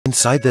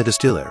Inside the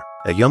distiller,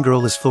 a young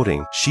girl is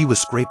floating. She was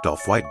scraped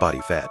off white body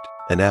fat,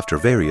 and after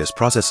various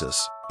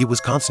processes, it was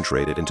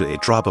concentrated into a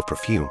drop of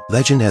perfume.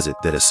 Legend has it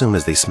that as soon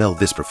as they smell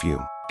this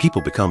perfume, people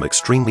become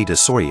extremely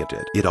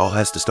disoriented. It all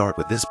has to start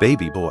with this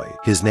baby boy.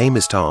 His name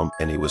is Tom,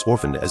 and he was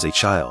orphaned as a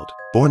child,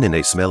 born in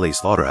a smelly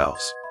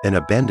slaughterhouse, and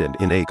abandoned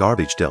in a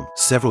garbage dump.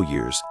 Several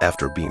years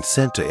after being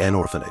sent to an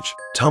orphanage,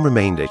 Tom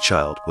remained a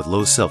child with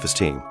low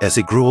self-esteem. As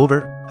he grew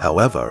older,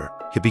 however,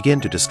 he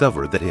began to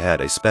discover that he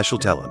had a special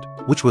talent,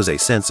 which was a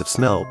sense of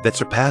smell that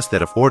surpassed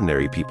that of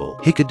ordinary people.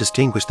 He could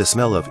distinguish the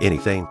smell of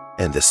anything,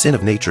 and the scent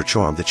of nature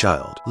charmed the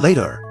child.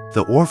 Later,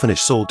 the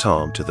orphanage sold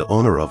Tom to the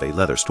owner of a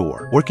leather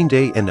store, working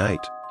day and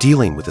night,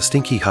 dealing with the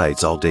stinky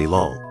hides all day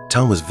long.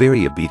 Tom was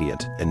very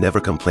obedient and never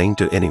complained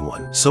to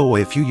anyone. So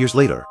a few years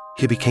later,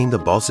 he became the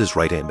boss's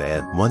right-hand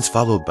man, once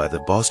followed by the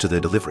boss to the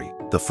delivery.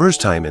 The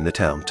first time in the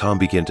town, Tom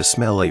began to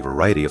smell a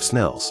variety of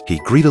smells. He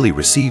greedily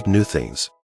received new things,